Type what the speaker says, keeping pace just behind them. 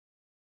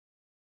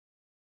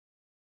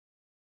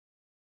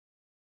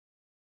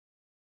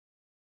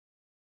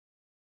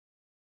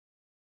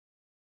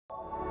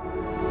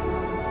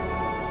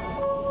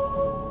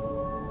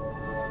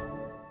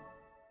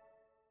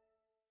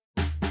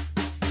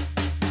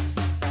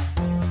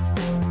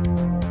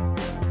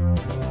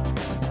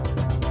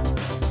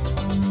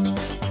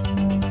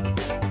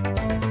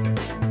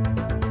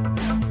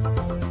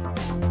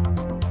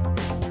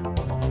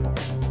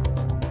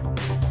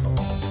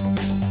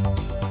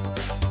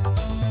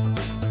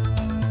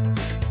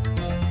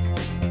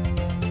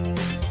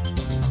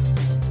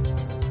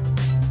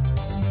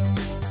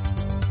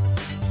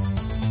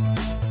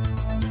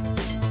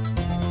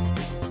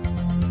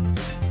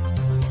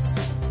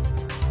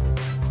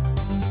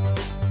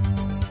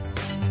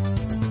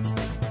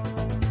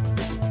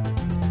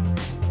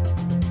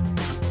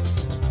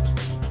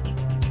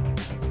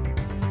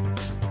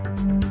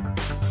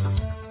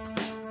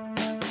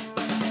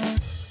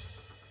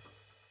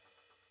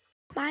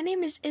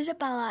name is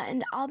Isabella,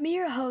 and I'll be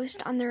your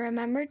host on the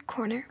Remembered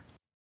Corner.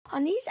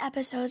 On these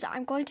episodes,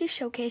 I'm going to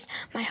showcase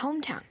my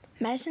hometown,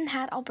 Medicine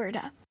Hat,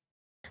 Alberta.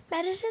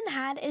 Medicine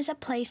Hat is a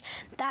place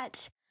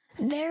that's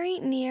very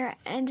near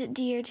and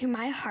dear to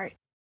my heart.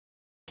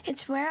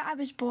 It's where I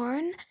was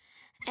born,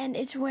 and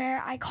it's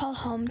where I call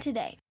home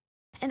today.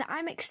 And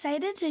I'm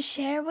excited to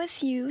share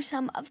with you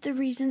some of the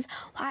reasons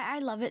why I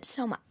love it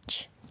so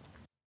much.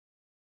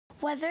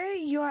 Whether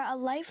you're a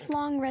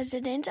lifelong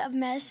resident of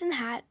Medicine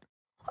Hat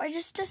or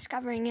just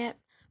discovering it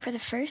for the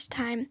first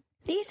time,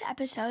 these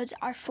episodes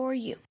are for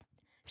you.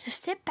 So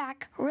sit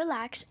back,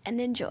 relax,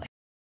 and enjoy.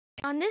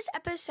 On this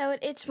episode,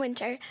 it's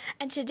winter,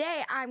 and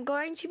today I'm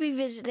going to be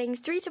visiting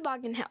 3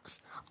 toboggan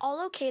hills, all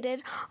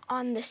located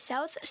on the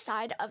south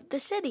side of the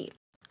city.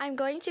 I'm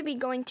going to be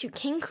going to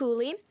King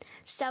Cooley,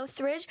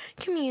 Southridge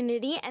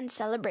Community and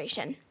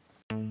Celebration.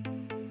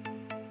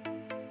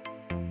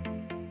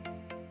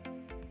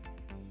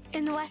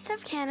 In the west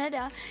of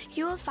Canada,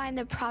 you will find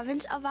the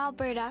province of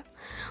Alberta,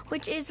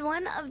 which is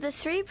one of the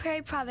 3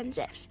 prairie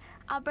provinces.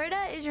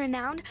 Alberta is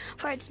renowned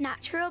for its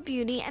natural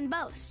beauty and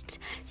boasts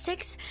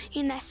 6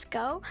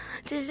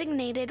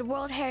 UNESCO-designated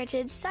World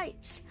Heritage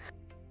Sites.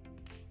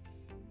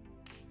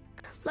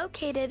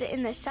 Located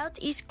in the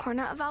southeast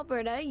corner of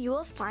Alberta, you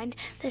will find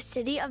the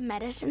city of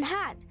Medicine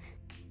Hat.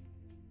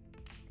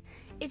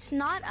 It's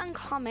not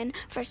uncommon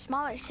for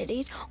smaller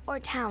cities or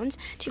towns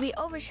to be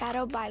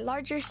overshadowed by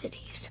larger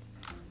cities.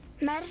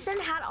 Medicine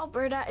Hat,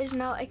 Alberta is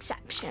no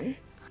exception.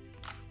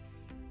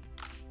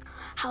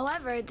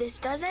 However, this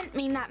doesn't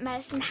mean that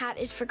Medicine Hat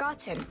is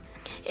forgotten.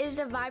 It is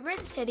a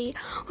vibrant city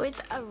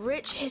with a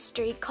rich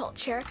history,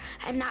 culture,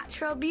 and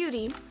natural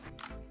beauty.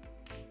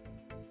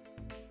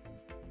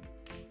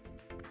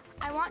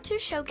 I want to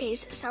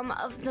showcase some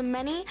of the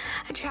many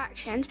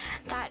attractions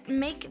that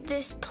make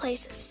this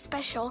place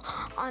special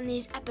on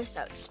these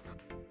episodes.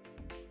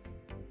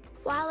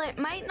 While it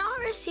might not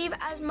receive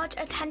as much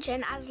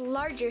attention as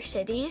larger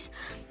cities,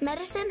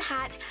 Medicine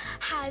Hat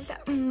has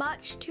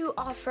much to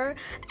offer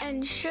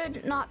and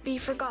should not be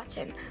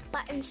forgotten,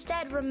 but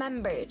instead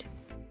remembered.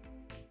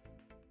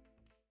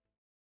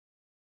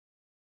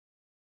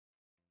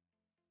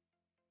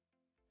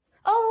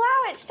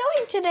 Oh wow, it's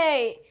snowing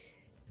today!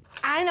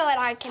 I know what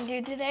I can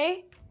do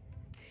today.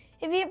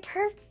 It'd be a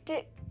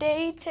perfect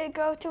day to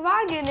go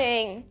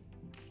tobogganing.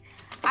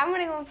 I'm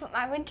gonna go and put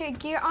my winter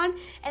gear on,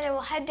 and then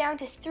we'll head down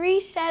to 3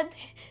 sled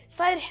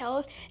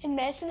hills in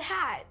Medicine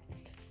Hat.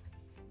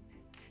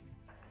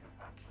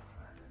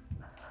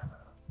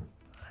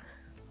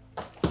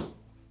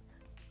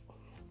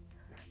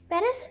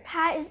 Medicine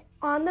Hat is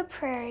on the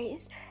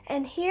prairies,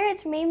 and here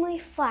it's mainly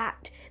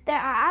flat. There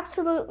are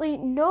absolutely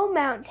no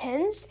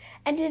mountains,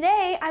 and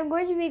today I'm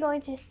going to be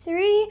going to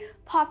 3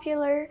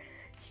 popular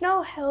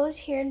snow hills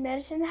here in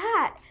Medicine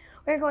Hat.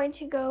 We're going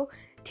to go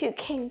to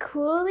King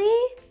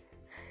Cooley,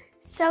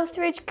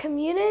 Southridge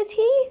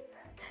Community,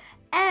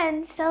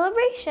 and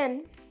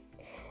Celebration.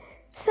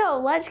 So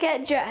let's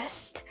get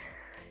dressed.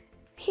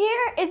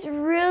 Here it's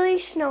really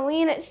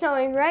snowy, and it's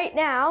snowing right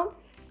now.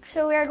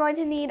 So we are going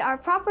to need our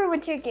proper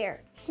winter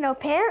gear. Snow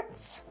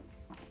pants,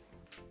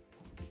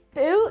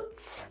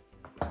 boots,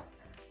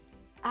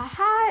 a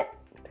hat,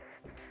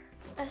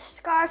 a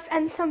scarf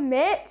and some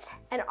mitts,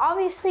 and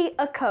obviously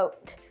a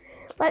coat.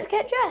 Let's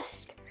get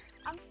dressed.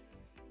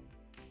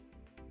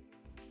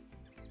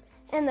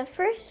 And the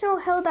first snow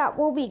hill that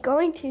we'll be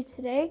going to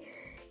today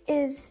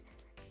is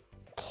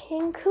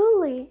King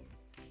Cooley.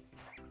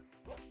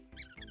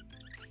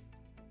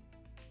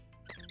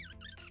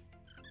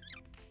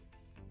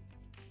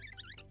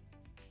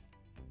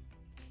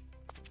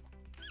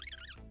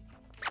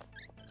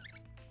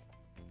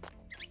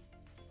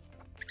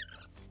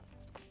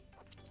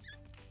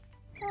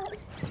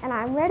 And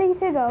I'm ready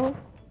to go.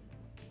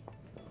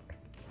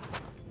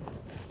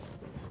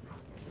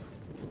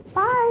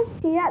 Bye,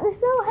 see you at the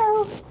snow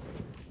hill.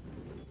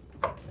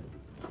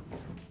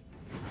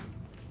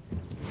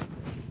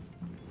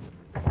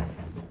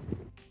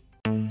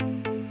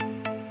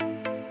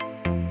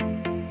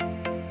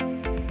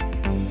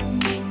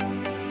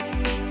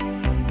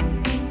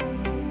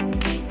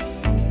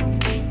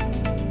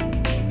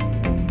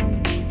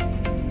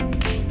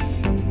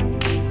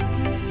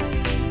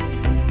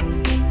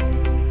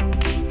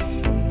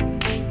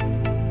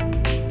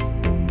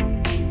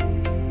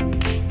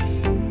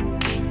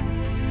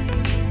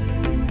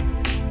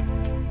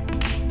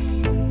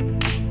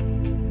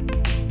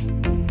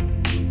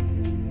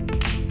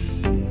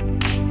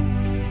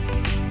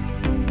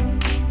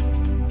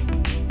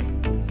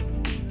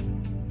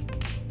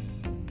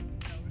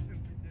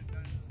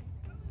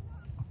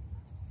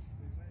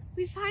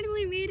 We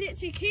finally made it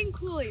to King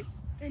Cooley,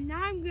 and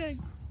now I'm going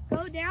to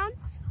go down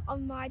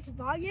on my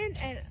toboggan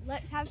and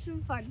let's have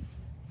some fun.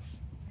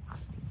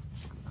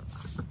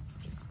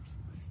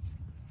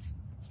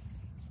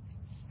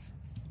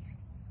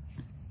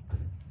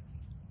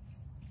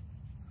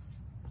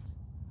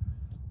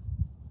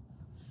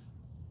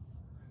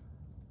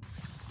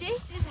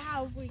 This is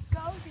how we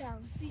go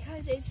down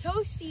because it's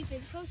so steep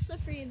and so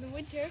slippery in the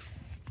winter.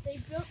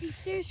 They built these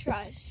stairs for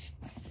us.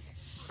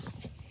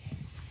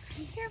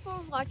 Be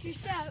careful, watch your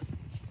step.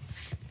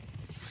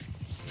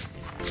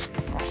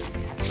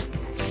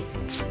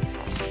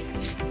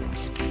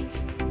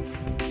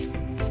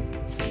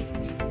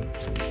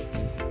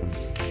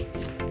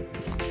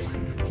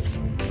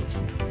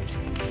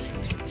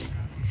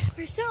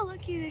 We're so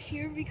lucky this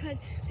year because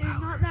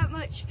there's not that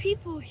much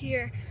people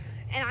here.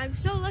 And I'm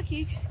so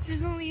lucky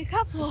there's only a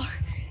couple.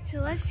 So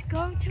let's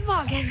go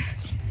toboggan.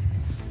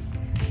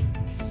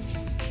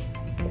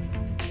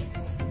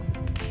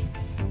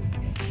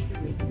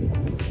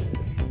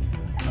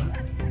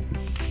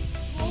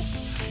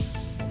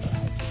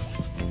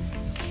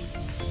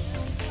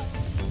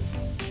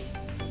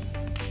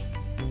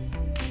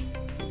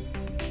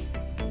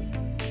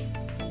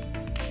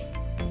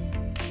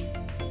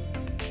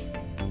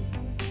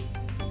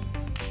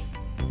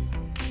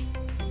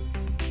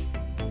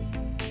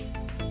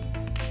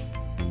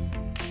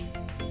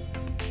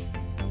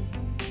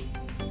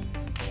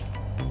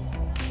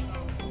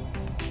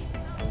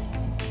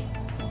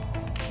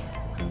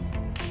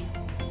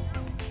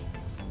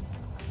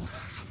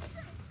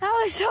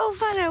 That was so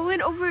fun. I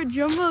went over a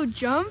jumbo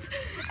jump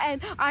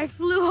and I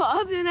flew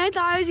up and I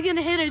thought I was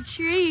gonna hit a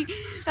tree.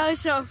 That was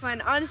so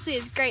fun. Honestly,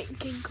 it's great,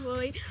 King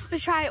Chloe.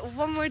 Let's try it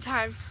one more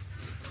time.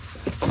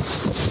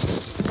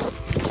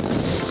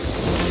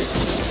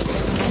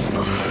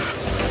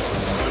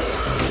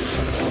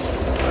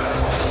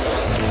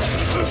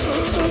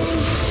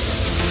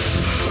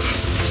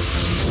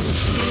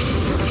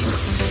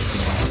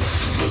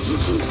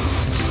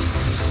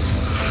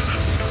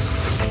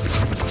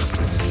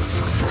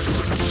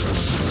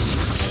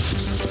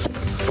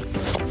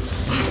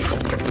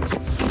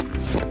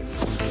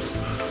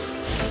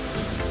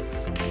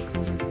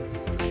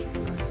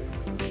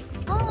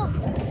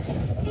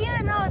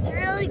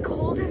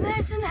 Cold in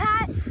Medicine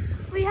Hat.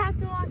 We have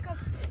to walk up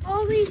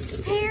all these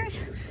stairs.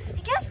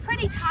 It gets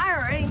pretty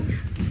tiring.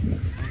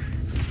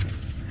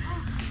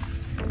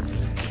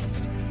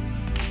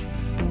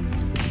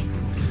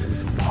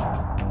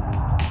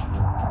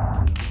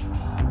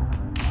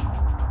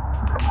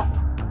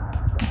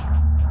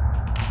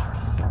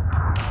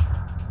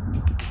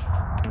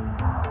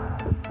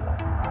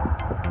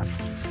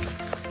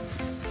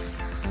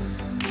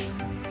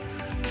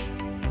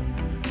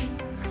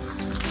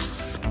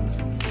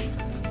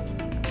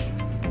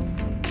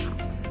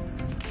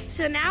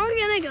 So now we're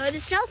gonna go to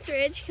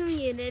Southridge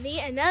Community,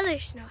 another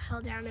snow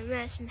hill down in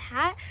Medicine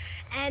Hat,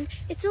 and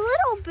it's a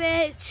little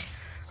bit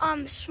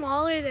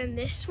smaller than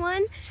this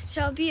one,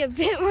 so it'll be a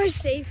bit more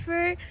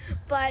safer,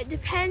 but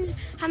depends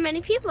how many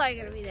people are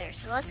gonna be there.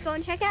 So let's go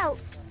and check out.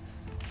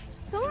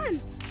 Go on.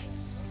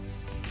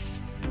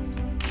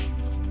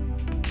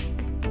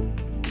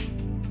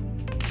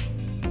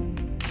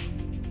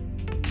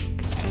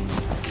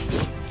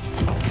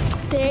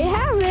 There you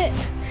have it,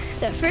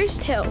 the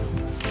first hill.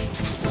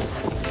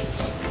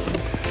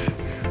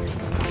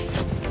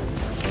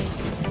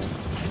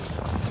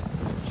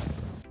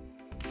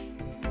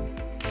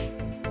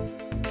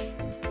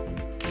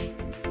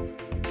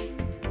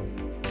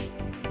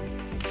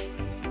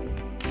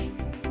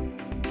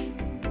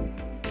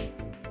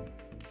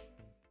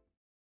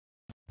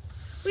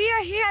 We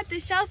are here at the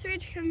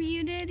Southridge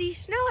Community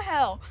Snow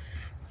Hill.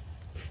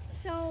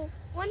 So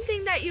one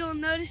thing that you'll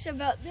notice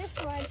about this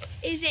one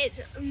is it's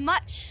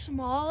much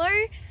smaller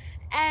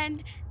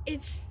and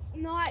it's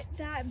not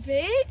that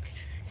big,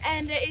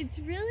 and it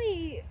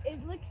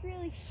looks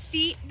really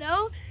steep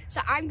though.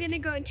 So I'm gonna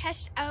go and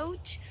test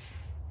out.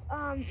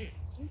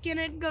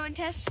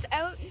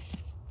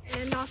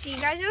 And I'll see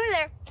you guys over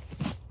there.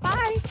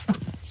 Bye.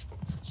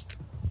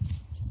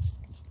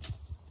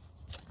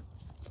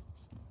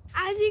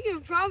 As you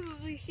can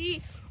probably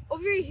see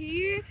over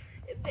here,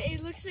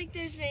 it looks like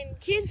there's been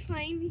kids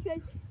playing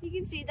because you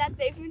can see that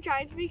they've been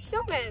trying to make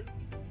snowmen.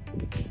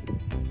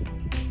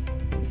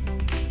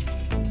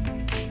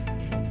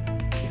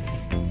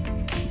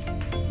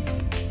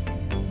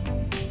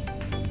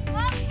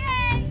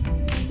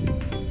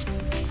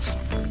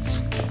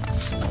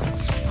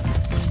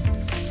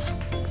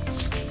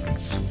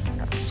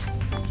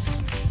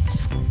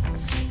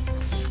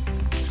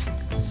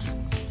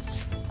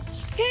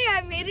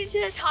 I made it to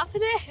the top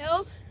of the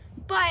hill,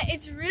 but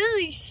it's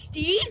really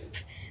steep,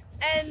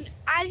 and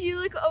as you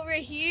look over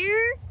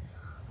here,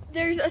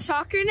 there's a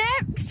soccer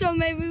net, so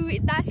maybe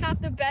that's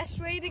not the best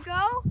way to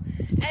go.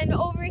 And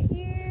over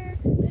here,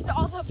 there's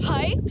all the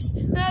pipes,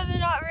 they're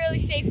not really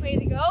safe way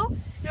to go.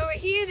 And over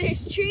here,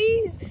 there's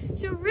trees,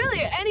 so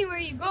really anywhere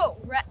you go,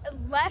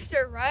 left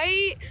or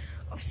right,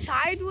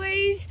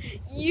 sideways,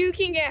 you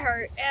can get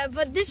hurt,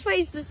 but this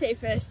way is the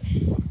safest.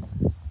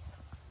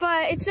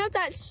 But it's not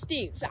that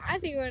steep, so I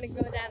think we're gonna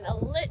go down a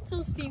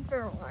little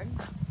steeper one.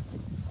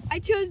 I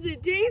chose the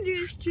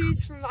dangerous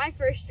trees for my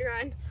first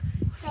run,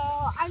 so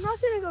I'm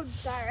not gonna go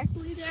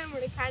directly there. I'm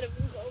gonna kind of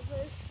move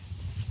over.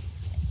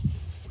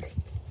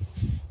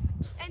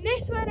 And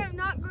this one, I'm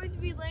not going to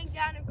be laying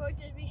down, I'm going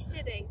to be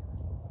sitting.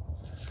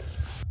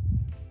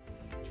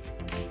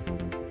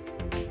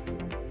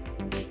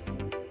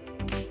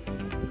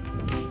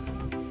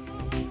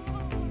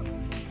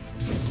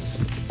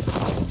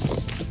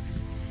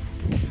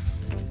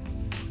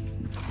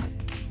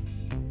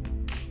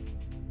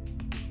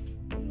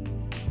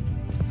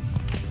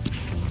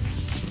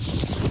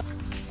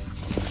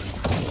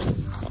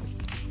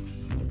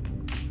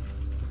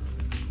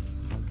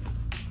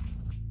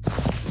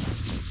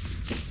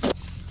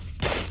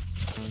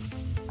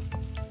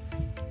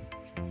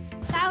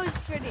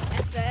 pretty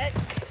epic.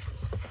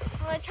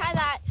 I'm gonna try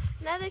that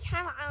another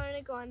time. I'm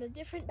gonna go in a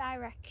different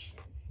direction.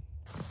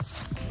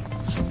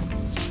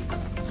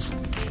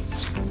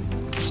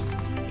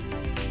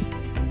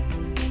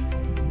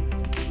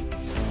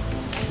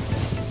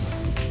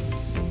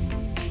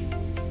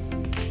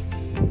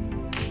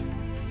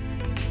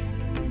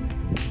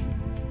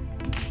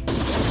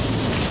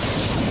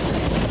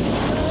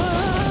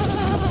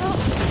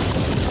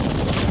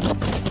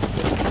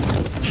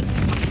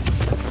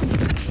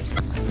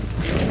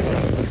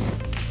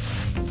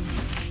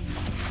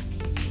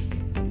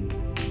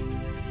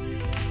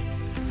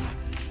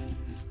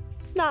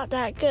 Not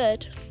that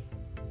good.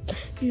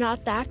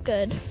 Not that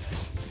good.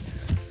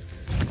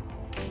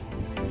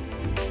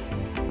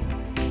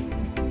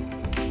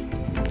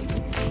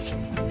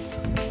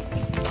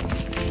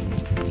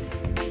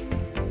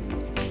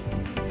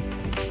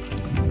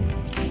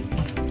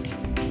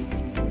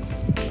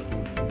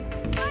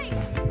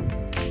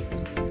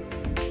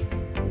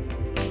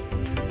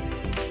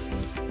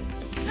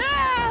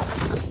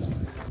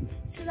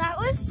 So that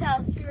was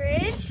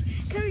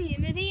Southridge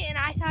Community, and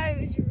I thought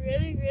it was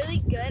really, really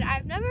good.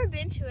 I've never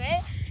been to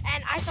it,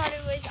 and I thought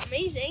it was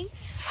amazing,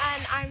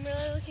 and I'm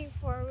really looking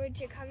forward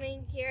to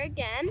coming here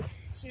again.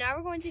 So now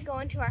we're going to go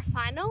into our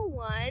final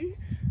one,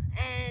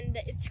 and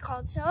it's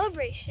called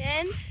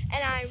Celebration,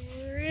 and I'm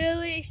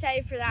really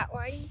excited for that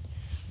one.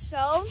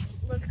 So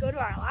let's go to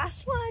our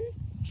last one.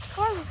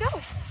 Come on, let's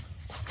go.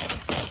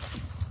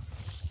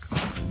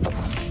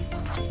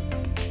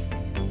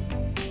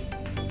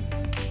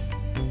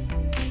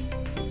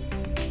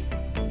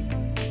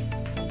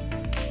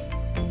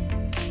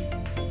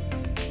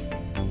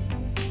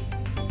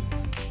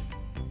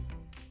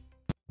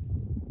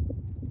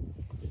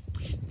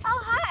 Oh,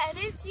 hi, I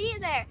didn't see you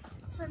there.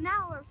 So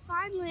now we're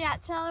finally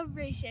at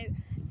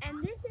Celebration.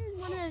 And this is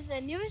one of the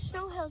newest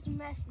snow hills in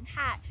Medicine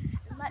Hat.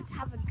 And let's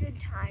have a good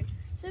time.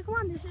 So come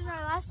on, this is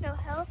our last snow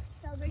hill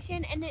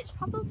celebration. And it's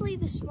probably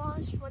the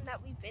smallest one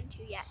that we've been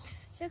to yet.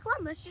 So come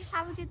on, let's just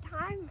have a good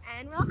time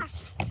and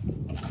relax.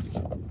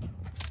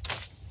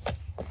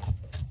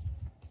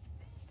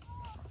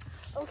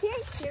 Okay,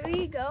 here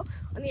we go.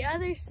 On the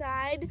other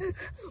side,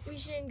 we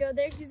shouldn't go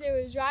there because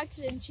there was rocks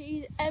and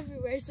trees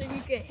everywhere, so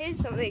you could hit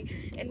something.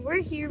 And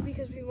we're here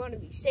because we want to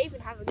be safe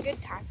and have a good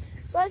time.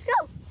 So let's go.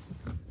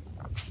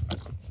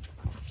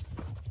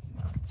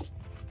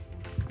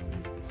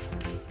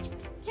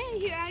 Okay,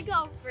 here I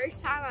go.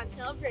 First time on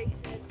Celebration.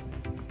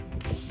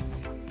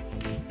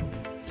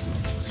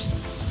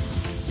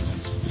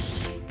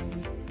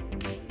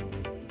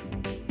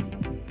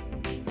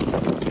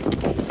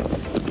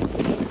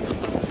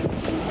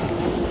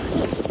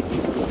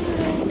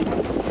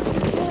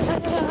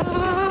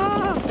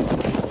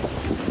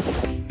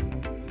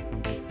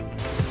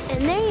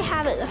 And there you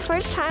have it, the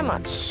first time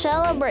on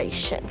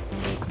Celebration.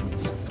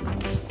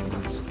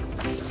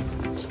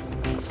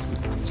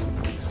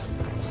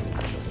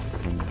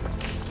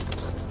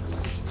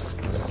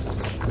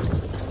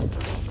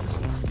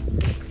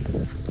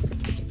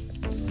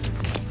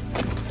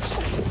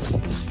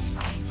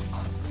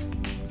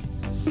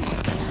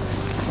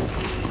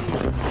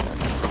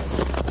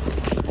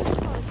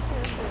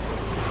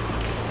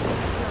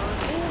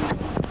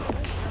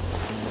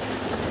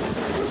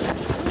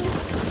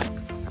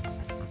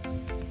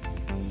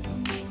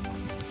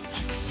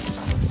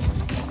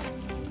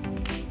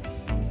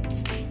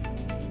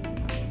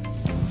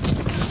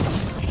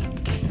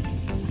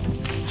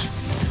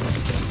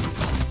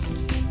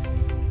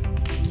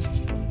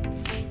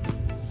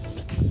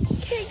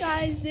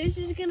 Guys, this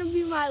is gonna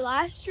be my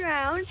last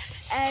round,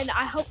 and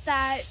I hope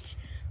that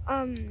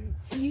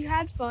you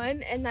had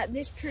fun and that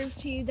this proved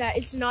to you that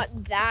it's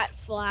not that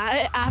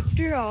flat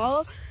after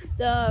all.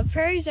 The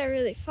prairies are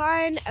really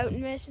fun out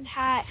in Medicine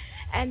Hat,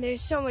 and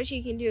there's so much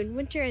you can do in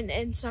winter and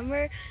in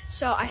summer.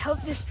 So I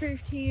hope this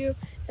proved to you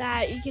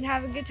that you can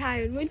have a good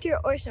time in winter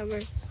or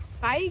summer.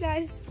 Bye, you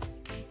guys.